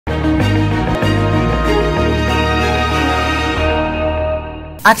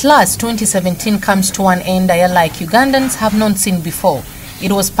At last, 2017 comes to an end a year like Ugandans have not seen before.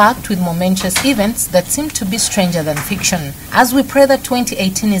 It was packed with momentous events that seem to be stranger than fiction. As we pray that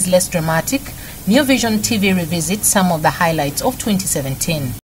 2018 is less dramatic, New Vision TV revisits some of the highlights of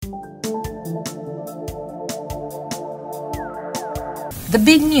 2017. The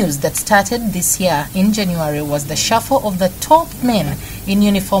big news that started this year in January was the shuffle of the top men in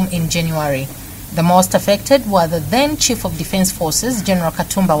uniform in January. The most affected were the then Chief of Defense Forces, General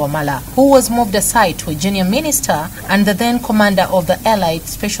Katumba Wamala, who was moved aside to a junior minister, and the then Commander of the Allied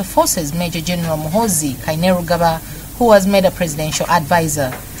Special Forces, Major General Muhoozi Kainerugaba, who was made a presidential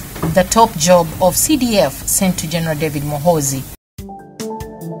advisor. The top job of CDF sent to General David Muhoozi.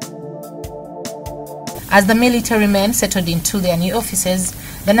 As the military men settled into their new offices,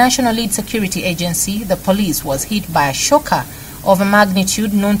 the National Lead Security Agency, the police, was hit by a shocker of a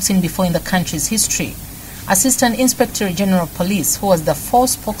magnitude not seen before in the country's history. Assistant Inspector General of Police, who was the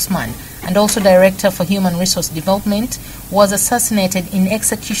force spokesman and also Director for Human Resource Development, was assassinated in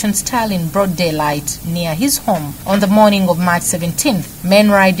execution style in broad daylight near his home on the morning of March 17th.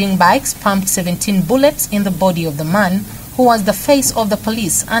 Men riding bikes pumped 17 bullets in the body of the man, who was the face of the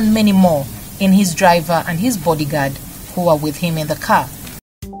police, and many more in his driver and his bodyguard, who were with him in the car.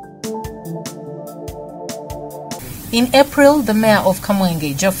 In April, the mayor of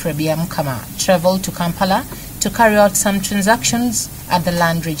Kamwenge, Geoffrey Byamukama, traveled to Kampala to carry out some transactions at the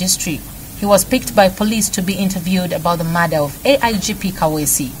land registry. He was picked by police to be interviewed about the murder of AIGP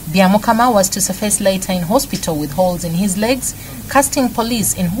Kaweesi. Byamukama was to surface later in hospital with holes in his legs, casting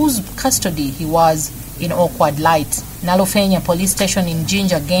police in whose custody he was in awkward light. Nalufenya police station in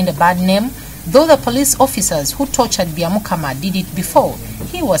Jinja gained a bad name, though the police officers who tortured Byamukama did it before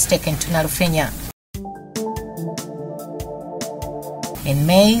he was taken to Nalufenya. In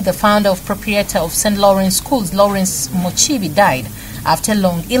May, the founder and proprietor of St. Lawrence Schools, Lawrence Mukiibi, died after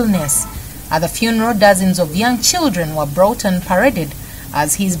long illness. At the funeral, dozens of young children were brought and paraded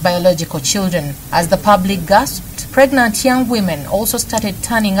as his biological children. As the public gasped, pregnant young women also started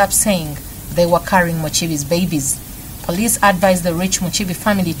turning up saying they were carrying Mukiibi's babies. Police advised the rich Mukiibi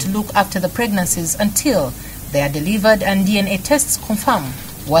family to look after the pregnancies until they are delivered and DNA tests confirm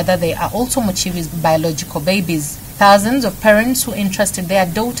whether they are also Mukiibi's biological babies. Thousands of parents who entrusted their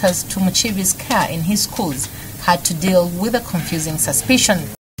daughters to Mukiibi's care in his schools had to deal with a confusing suspicion.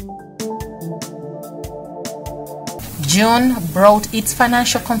 June brought its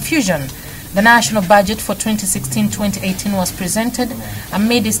financial confusion. The national budget for 2016-2018 was presented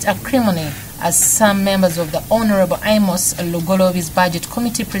amidst acrimony as some members of the Honorable Amos Lugolobi's Budget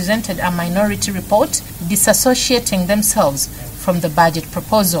Committee presented a minority report disassociating themselves from the budget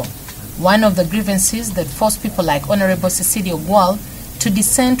proposal. One of the grievances that forced people like Honorable Cecilia Gwal to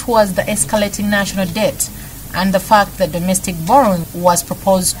dissent was the escalating national debt and the fact that domestic borrowing was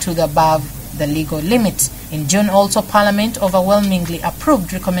proposed to the above the legal limit. In June also, Parliament overwhelmingly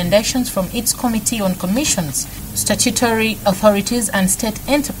approved recommendations from its Committee on Commissions, Statutory Authorities and State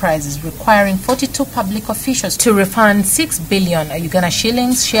Enterprises requiring 42 public officials to refund 6 billion Uganda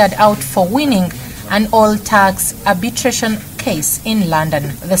shillings shared out for winning an oil tax arbitration case in London.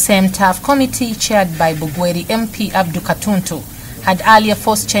 The same TAF committee, chaired by Bugweri MP Abdu Katuntu, had earlier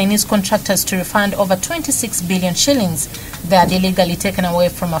forced Chinese contractors to refund over 26 billion shillings they had illegally taken away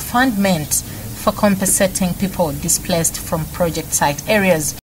from a fund meant for compensating people displaced from project site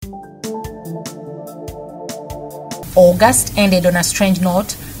areas. August ended on a strange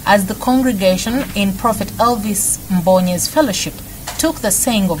note as the congregation in Prophet Elvis Mbonye's fellowship took the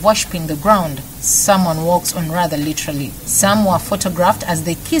saying of worshipping the ground. Someone walks on rather literally. Some were photographed as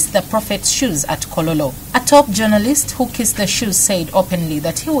they kissed the prophet's shoes at Kololo. A top journalist who kissed the shoes said openly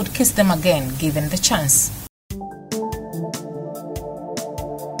that he would kiss them again given the chance.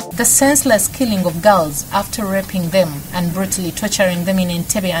 The senseless killing of girls after raping them and brutally torturing them in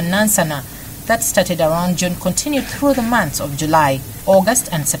Entebbe and Nansana that started around June continued through the months of July, August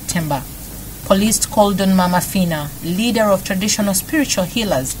and September. Police called on Mama Fina, leader of traditional spiritual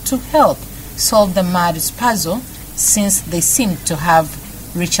healers, to help solve the murder's puzzle since they seemed to have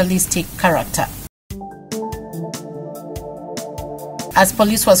ritualistic character. As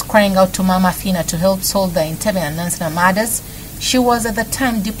police was crying out to Mama Fina to help solve the Entebbe and Nansana murders, she was at the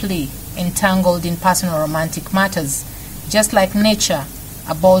time deeply entangled in personal romantic matters. Just like nature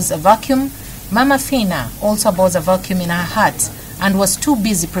abhors a vacuum, Mama Fina also abhors a vacuum in her heart and was too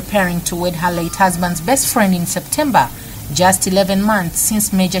busy preparing to wed her late husband's best friend in September, just 11 months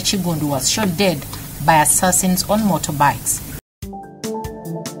since Major Chigundu was shot dead by assassins on motorbikes.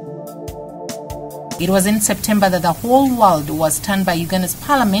 It was in September that the whole world was stunned by Uganda's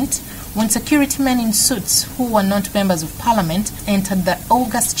parliament when security men in suits who were not members of parliament entered the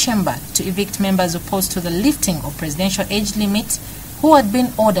August chamber to evict members opposed to the lifting of presidential age limit who had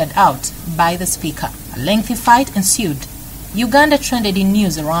been ordered out by the speaker. A lengthy fight ensued. Uganda trended in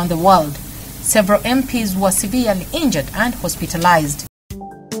news around the world. Several MPs were severely injured and hospitalized.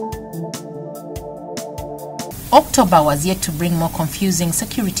 October was yet to bring more confusing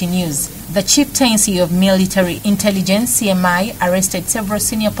security news. The Chieftaincy of Military Intelligence, CMI, arrested several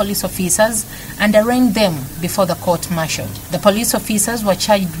senior police officers and arraigned them before the court-martialed. The police officers were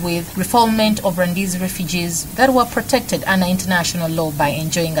charged with refoulement of Rwandese refugees that were protected under international law by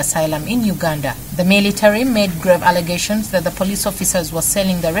enjoying asylum in Uganda. The military made grave allegations that the police officers were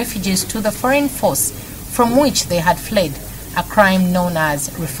selling the refugees to the foreign force from which they had fled, a crime known as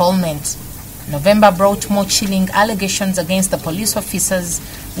refoulement. November brought more chilling allegations against the police officers,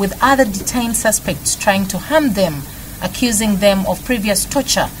 with other detained suspects trying to harm them, accusing them of previous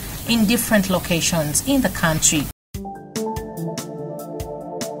torture in different locations in the country.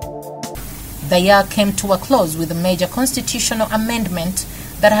 The year came to a close with a major constitutional amendment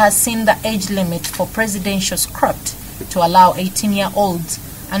that has seen the age limit for presidential scrapped to allow 18-year-olds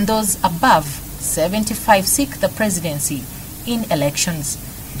and those above 75 seek the presidency in elections.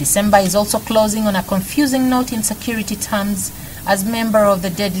 December is also closing on a confusing note in security terms, as members of the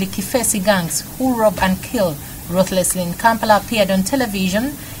deadly Kaweesi gangs who rob and kill ruthlessly in Kampala appeared on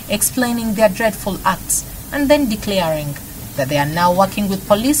television explaining their dreadful acts and then declaring that they are now working with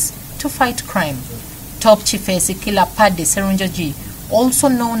police to fight crime. Top Kaweesi killer Paddy Serunjoji, also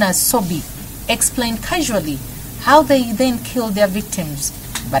known as Sobi, explained casually how they then killed their victims,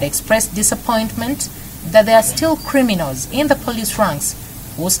 but expressed disappointment that there are still criminals in the police ranks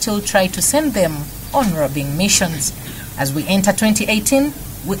who still try to send them on robbing missions. As we enter 2018,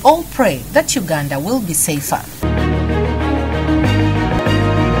 we all pray that Uganda will be safer.